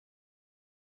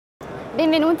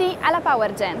Benvenuti alla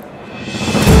Power Gen.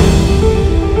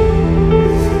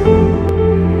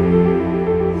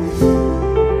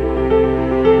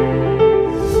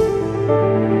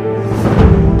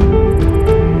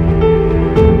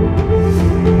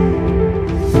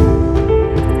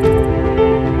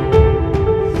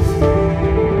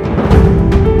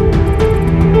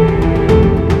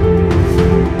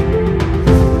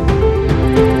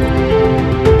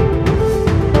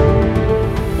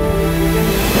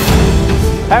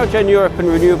 PowerGen Europe and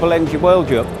Renewable Energy World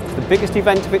Europe is the biggest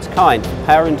event of its kind for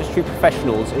power industry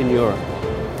professionals in Europe.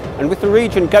 And with the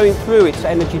region going through its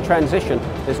energy transition,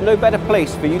 there's no better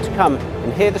place for you to come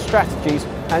and hear the strategies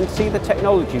and see the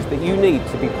technologies that you need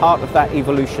to be part of that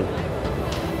evolution.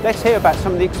 Let's hear about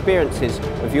some of the experiences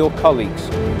of your colleagues.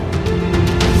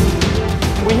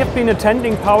 We have been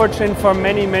attending PowerGen for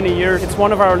many years. It's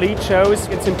one of our lead shows.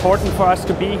 It's important for us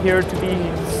to be here, to be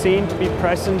seen, to be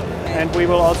present, and we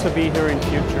will also be here in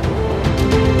future.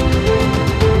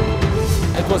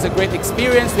 It was a great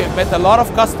experience. We have met a lot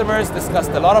of customers,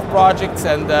 discussed a lot of projects,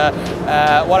 and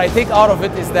what I take out of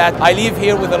it is that I leave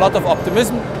here with a lot of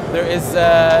optimism. There is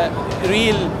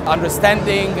real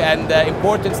understanding and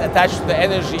importance attached to the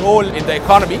energy role in the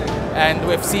economy, and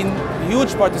we've seen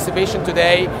huge participation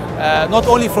today, not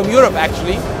only from Europe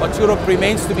actually, but Europe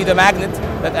remains to be the magnet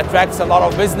that attracts a lot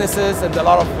of businesses and a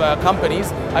lot of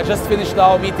companies. I just finished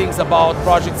our meetings about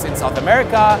projects in South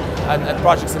America and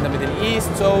projects in the Middle East,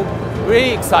 so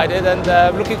really excited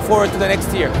and looking forward to the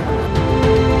next year.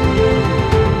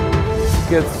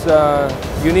 It's a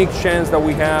unique chance that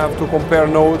we have to compare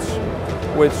notes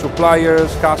with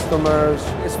suppliers, customers.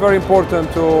 It's very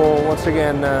important to, once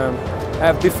again,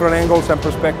 have different angles and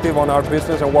perspective on our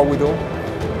business and what we do.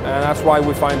 And that's why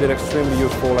we find it extremely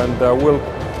useful, and we'll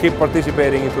keep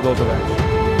participating into those events.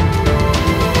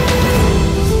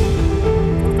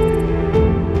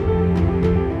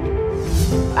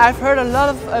 I've heard a lot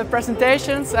of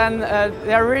presentations, and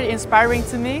they are really inspiring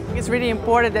to me. It's really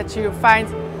important that you find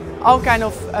all kinds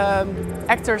of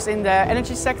actors in the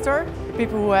energy sector,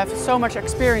 people who have so much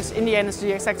experience in the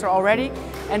energy sector already,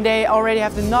 and they already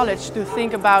have the knowledge to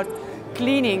think about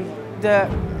cleaning the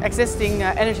existing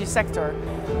energy sector.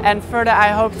 And further, I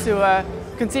hope to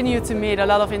continue to meet a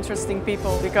lot of interesting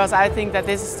people, because I think that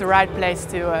this is the right place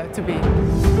to be.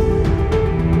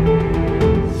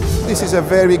 This is a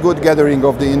very good gathering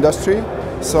of the industry.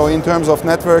 So in terms of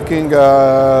networking,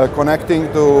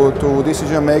 connecting to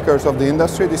decision makers of the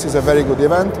industry, this is a very good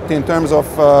event. In terms of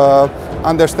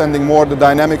understanding more the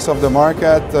dynamics of the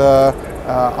market,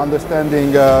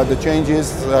 understanding the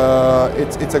changes,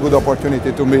 it's a good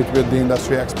opportunity to meet with the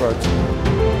industry experts.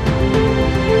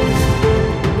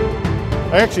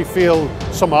 I actually feel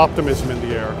some optimism in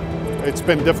the air. It's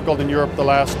been difficult in Europe the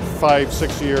last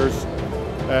 5-6 years.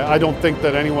 I don't think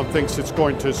that anyone thinks it's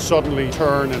going to suddenly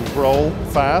turn and grow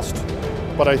fast,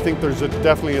 but I think there's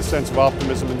definitely a sense of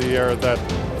optimism in the air that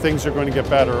things are going to get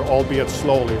better, albeit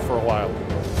slowly for a while.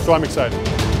 So I'm excited.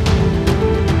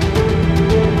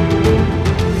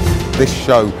 This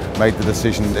show made the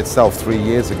decision itself 3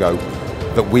 years ago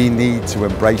that we need to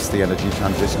embrace the energy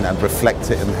transition and reflect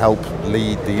it and help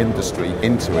lead the industry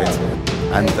into it.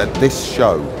 And that this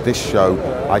show,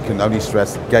 I can only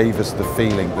stress, gave us the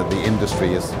feeling that the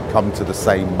industry has come to the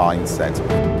same mindset.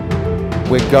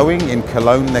 We're going in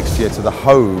Cologne next year to the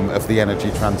home of the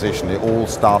energy transition. It all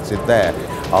started there.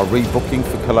 Our rebooking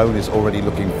for Cologne is already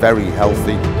looking very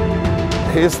healthy.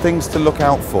 Here's things to look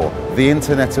out for. The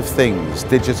Internet of Things,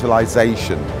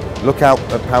 digitalization. Look out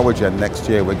at PowerGen next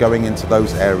year. We're going into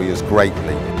those areas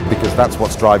greatly, because that's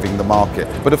what's driving the market.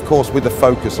 But of course with a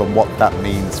focus on what that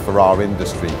means for our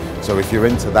industry. So if you're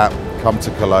into that, come to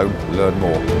Cologne, learn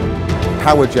more.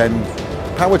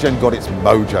 PowerGen got its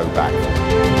mojo back.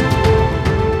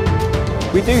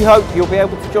 We do hope you'll be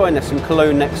able to join us in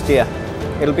Cologne next year.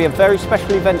 It'll be a very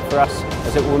special event for us,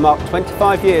 as it will mark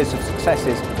 25 years of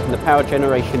successes in the power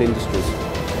generation industries.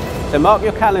 So mark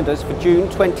your calendars for June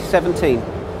 2017,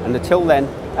 and until then,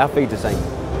 auf Wiedersehen.